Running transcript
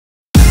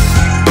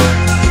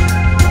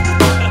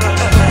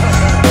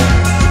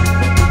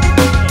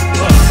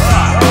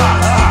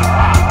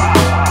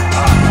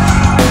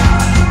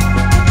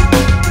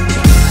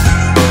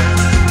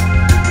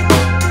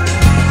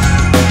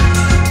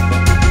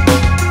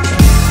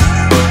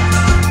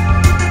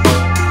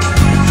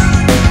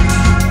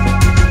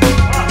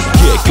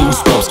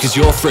cause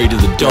you're afraid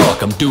of the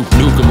dark. I'm Duke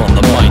Nukem on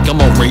the mic, I'm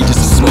outrageous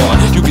and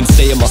smart. You can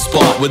stay in my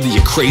spot whether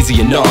you're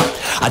crazy or not.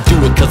 I do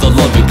it cause I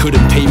love it,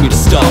 couldn't pay me to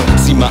stop.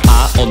 See my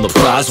eye on the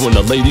prize when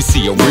a lady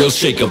see a real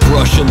shaker.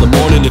 Brush in the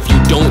morning, if you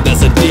don't,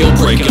 that's a deal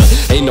breaker.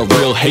 Ain't a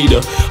real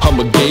hater, I'm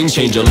a game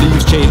changer.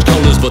 Leaves change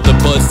colors but the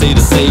buds stay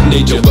the same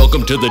nature.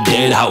 Welcome to the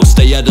dead house,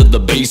 stay out of the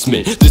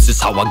basement. This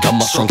is how I got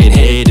my shrunken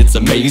head, it's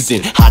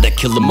amazing. How to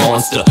kill a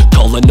monster,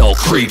 calling all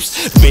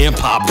creeps.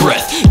 Vampire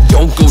breath,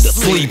 don't go to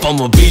sleep. I'm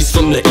a beast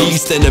from the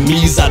east,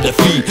 enemies I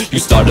defeat. You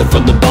started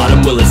from the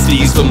bottom, well it's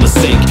these from the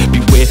sink.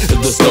 Beware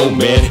of the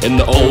snowman and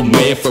the old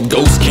man from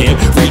Ghost Camp.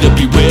 Reader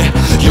beware,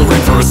 you're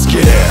in for a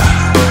scare.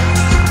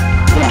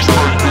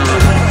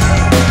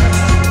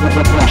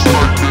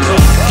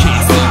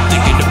 Can't sleep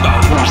thinking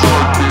about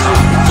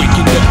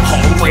waking up,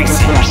 heart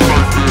racing.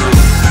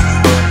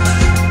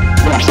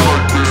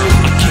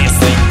 I can't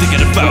sleep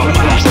thinking about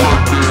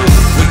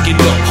waking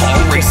up,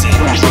 heart racing.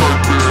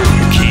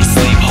 Can't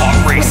sleep, heart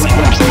racing.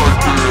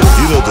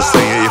 You know the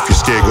saying, if you're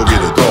scared, go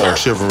get a dog.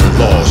 Shivering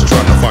laws,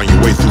 trying to find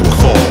your way through a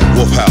fog.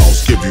 Wolf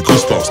howls, give you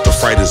goosebumps. The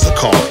fright is a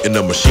call in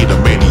the machine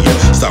of mania.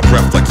 Stop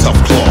breath like tough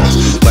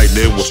claws.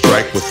 Lightning will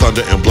strike with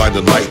thunder and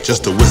blinding light,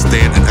 just to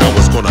withstand an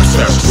hour's gonna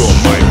test your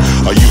might.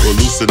 Are you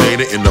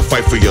hallucinating in the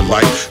fight for your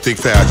life? Think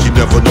fast, you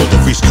never know the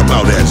feast come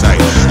out at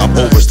night. I'm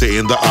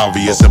overstating the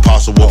obvious,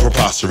 impossible,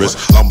 preposterous,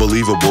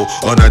 unbelievable,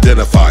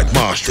 unidentified,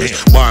 monstrous,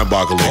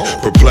 mind-boggling,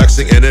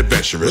 perplexing and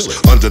adventurous,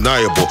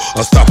 undeniable,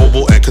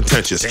 unstoppable and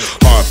contentious.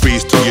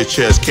 Heartbeats through your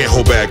chest, can't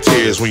hold back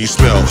tears when you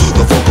smell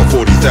the funk of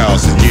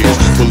 40,000 years.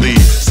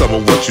 Believe some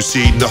of what you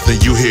see, nothing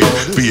you hear.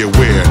 Be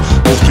aware,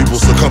 most people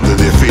succumb to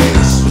their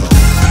fears.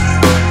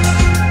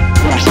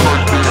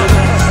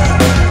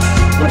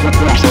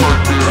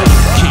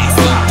 Can't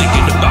sleep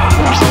thinking about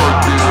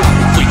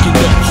waking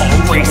up,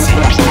 heart racing.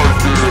 I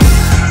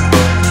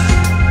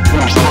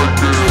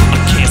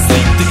can't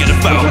sleep thinking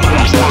about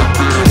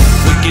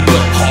waking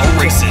up, heart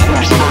racing.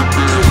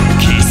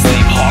 Can't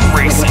sleep, heart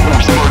racing.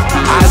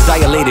 Eyes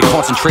dilated,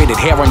 concentrated,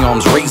 hair on your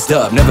arms raised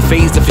up. Never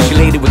phased,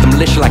 officiated with the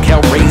militia like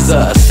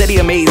Hellraiser. Steady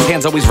amazed,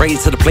 hands always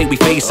raised to the plate we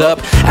face up.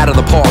 Out of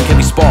the park,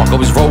 heavy spark,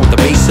 always roll with the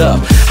bass up.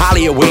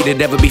 Highly awaited,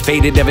 never be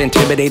faded, never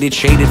intimidated.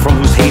 Shaded from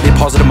who's hated,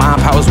 positive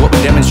mind power is what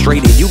we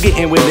demonstrated. You get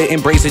in with it,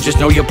 embrace it, just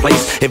know your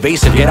place.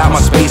 Evasive, get out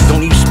my space,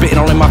 don't you spitting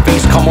all in my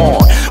face, come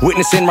on.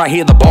 Witnessing right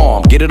here the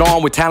bomb, get it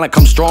on with talent,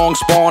 come strong.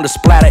 Spawn to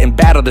splatter and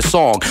batter the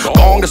song.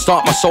 Gong to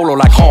start my solo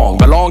like Hong.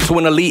 Belong to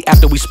an elite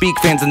after we speak,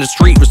 fans in the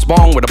street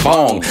respond with a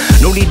bong.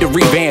 No need to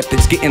revamp,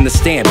 it's getting the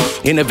stamp.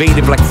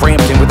 Innovative like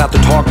Frampton without the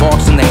talk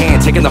box in the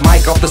hand. Taking the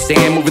mic off the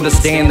stand, moving the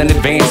stand, then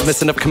advance.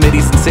 Messing up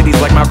committees in cities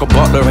like Michael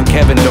Butler and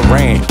Kevin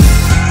Durant.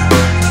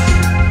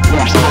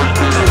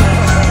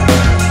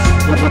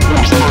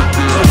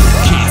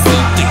 Can't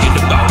sleep thinking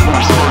about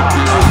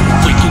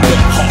waking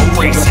up, heart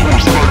racing. I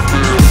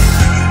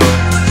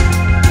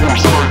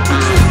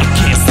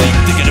can't sleep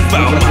thinking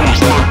about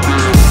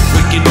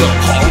waking up,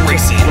 heart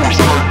racing.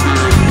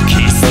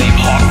 Can't sleep,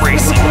 heart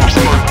racing.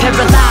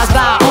 Paralyzed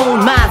by our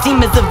own minds,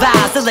 demons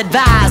advise,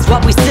 ill-advised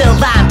while we still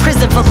lie in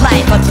prison for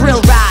life. A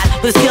thrill ride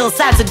with skill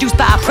side seduced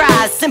by our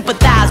prize.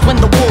 Sympathize when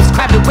the wolves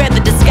cry, beware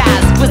the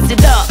disguise.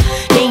 Twisted up,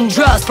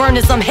 dangerous,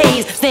 burning some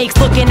haze. Snakes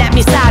looking at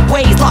me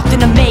sideways, locked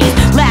in a maze.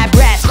 Lab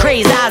rats,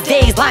 crazed eyes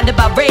dazed, blinded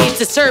by rage.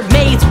 Disturbed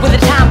maids with a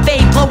time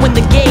fade, blowing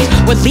the gauge.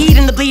 We're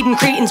leading the bleeding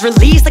cretins,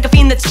 released like a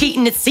fiend that's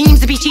cheating. It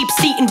seems to be cheap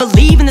seating,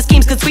 believing the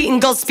schemes could sweeten.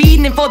 Go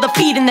speeding in for the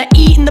feeding, they're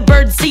eating the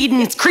birds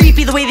seeding. It's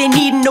creepy the way they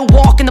needin' to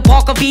walk in the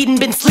park of Eden.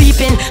 Been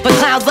sleeping, but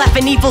clouds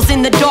laughing evils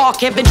in the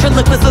dark. Have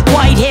ventriloquists with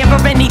white hair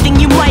or anything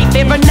you might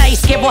fear. A night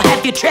scare will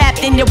have you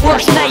trapped in your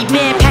worst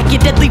nightmare. Pack your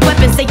deadly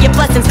weapons, say your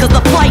blessings, cause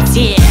the flight's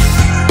here.